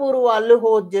సింగపూర్ వాళ్ళు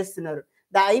హోస్ట్ చేస్తున్నారు.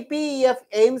 The IPEF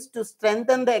aims to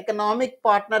strengthen the economic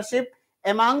partnership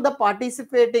among the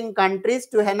participating countries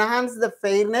to enhance the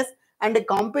fairness and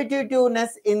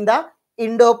competitiveness in the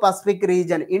Indo-Pacific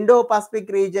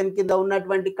region కింద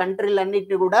ఉన్నటువంటి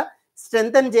కంట్రీలన్నిటిని కూడా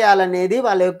స్ట్రెంథన్ చేయాలనేది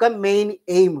వాళ్ళ యొక్క main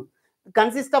aim.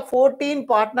 Consist of 14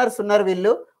 partners ఉన్నారు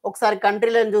వీళ్ళు. ఒకసారి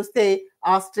కంట్రీలను చూస్తే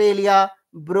ఆస్ట్రేలియా,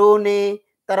 బ్రూనే,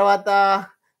 తర్వాత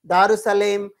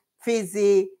దారుసలేం,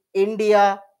 Fiji, India,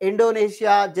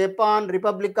 Indonesia, Japan,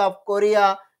 republic of Korea,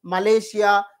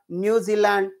 Malaysia,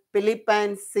 New Zealand,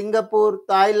 Philippines, Singapore,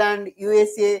 Thailand,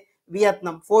 USA,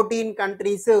 Vietnam. 14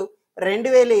 countries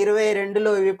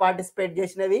 2022లో ఇవి పార్టిసిపేట్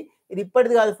చేసినవి. ఇది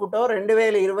ఇప్పటిది కాదు ఫోటో,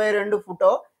 2022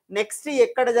 ఫోటో. నెక్స్ట్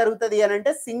ఎక్కడ జరుగుతుంది అని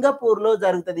అంటే సింగపూర్లో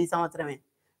జరుగుతుంది ఈ సంవత్సరమే,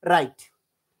 right?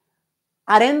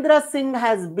 Harendra Singh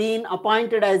has been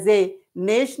appointed as a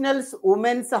nationals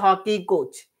women's hockey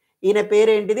coach. ఈయన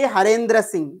పేరేంటిది? Harendra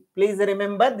Singh. Please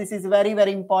remember, this is very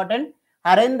very important.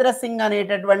 Harendra Singh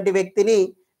అనేటటువంటి వ్యక్తిని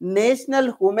నేషనల్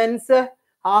ఉమెన్స్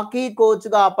హాకీ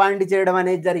కోచ్గా అపాయింట్ చేయడం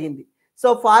అనేది జరిగింది. So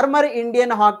former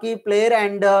Indian hockey player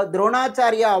and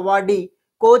Dronacharya awardee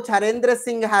coach Harendra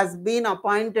Singh has been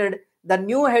appointed the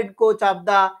new head coach of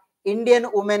the Indian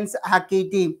women's hockey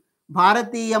team.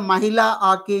 భారతీయ మహిళా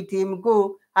hockey టీంకు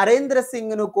Harendra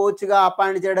Singh ను coach గా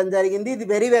appoint చేయడం జరిగింది. ఇది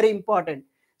very very important.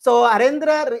 So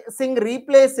Harendra Singh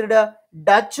replaced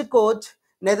Dutch coach,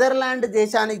 Netherland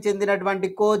దేశానికి చెందినటువంటి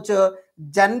coach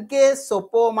జన్కే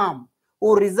సొపోమామ్, who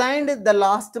resigned the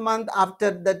last month after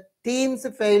the team's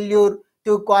failure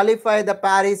to qualify the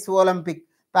Paris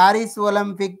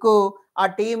Olympic కు ఆ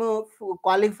టీము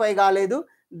క్వాలిఫై కాలేదు.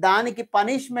 దానికి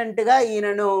పనిష్మెంట్ గా ఈయన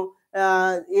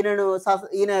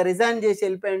రిజైన్ చేసి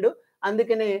వెళ్ళిపోయాడు.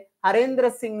 అందుకనే హరేంద్ర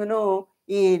సింగ్ ను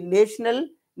ఈ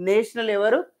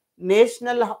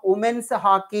నేషనల్ ఉమెన్స్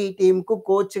హాకీ టీమ్ కు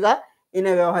కోచ్ గా ఈయన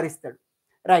వ్యవహరిస్తాడు,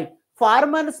 right?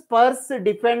 Farmer Spurs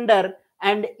defender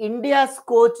and India's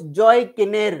coach Joy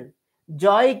Kinner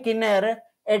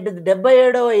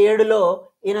 77వ ఏడులో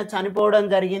ఈయన చనిపోవడం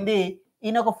జరిగింది.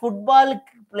 ఈయన ఒక ఫుట్బాల్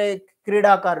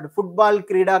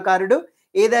క్రీడాకారుడు.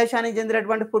 ఏ దేశానికి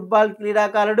చెందినటువంటి ఫుట్బాల్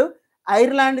క్రీడాకారుడు?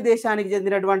 ఐర్లాండ్ దేశానికి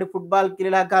చెందినటువంటి ఫుట్బాల్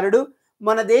క్రీడాకారుడు.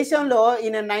 మన దేశంలో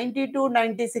ఈయన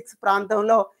 92-96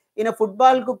 ప్రాంతంలో ఈయన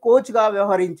ఫుట్బాల్ కు కోచ్ గా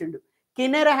వ్యవహరించిండు.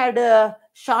 Kinner had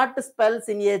short spells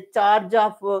in a charge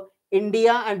of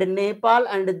India and Nepal,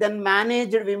 and then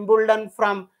managed Wimbledon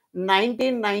from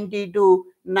 1990 to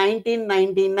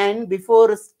 1999 before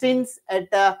stints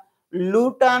at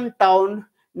Luton Town,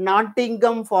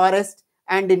 Nottingham Forest,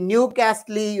 and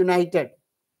Newcastle United.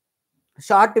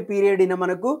 Short period ఈయన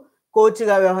మనకు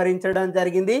కోచ్గా వ్యవహరించడం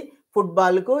జరిగింది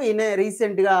ఫుట్బాల్కు. ఈయన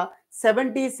రీసెంట్గా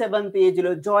 77th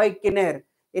ఏజ్లో జాయ్ కిన్నెర్,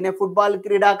 ఈయన ఫుట్బాల్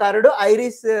క్రీడాకారుడు,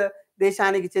 ఐరిష్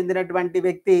దేశానికి చెందినటువంటి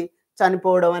వ్యక్తి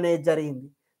చనిపోవడం అనేది జరిగింది.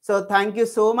 So thank you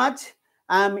so much.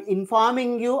 I'm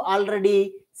informing you already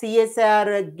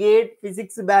CSR gate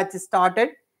physics batch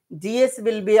started. GS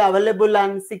will be available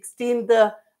on 16th,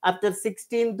 after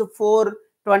 16th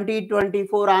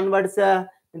 4/2024 onwards.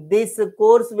 This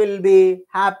course will be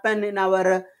happen in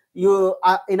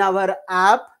our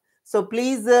app. So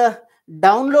please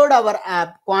download our app,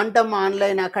 Quantum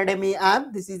Online Academy app.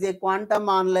 This is a Quantum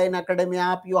Online Academy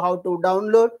app you have to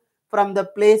download from the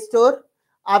Play Store.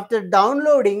 After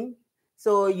downloading,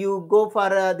 so you go for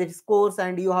this course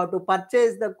and you have to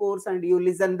purchase the course and you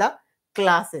listen the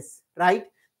classes, right?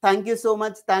 Thank you so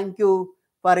much. Thank you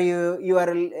for your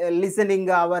listening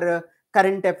our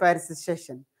current affairs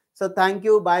session. So thank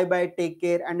you. Bye bye. Take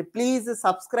care. And please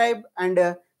subscribe and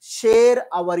share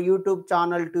our YouTube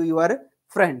channel to your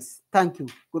friends. Thank you.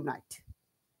 Good night.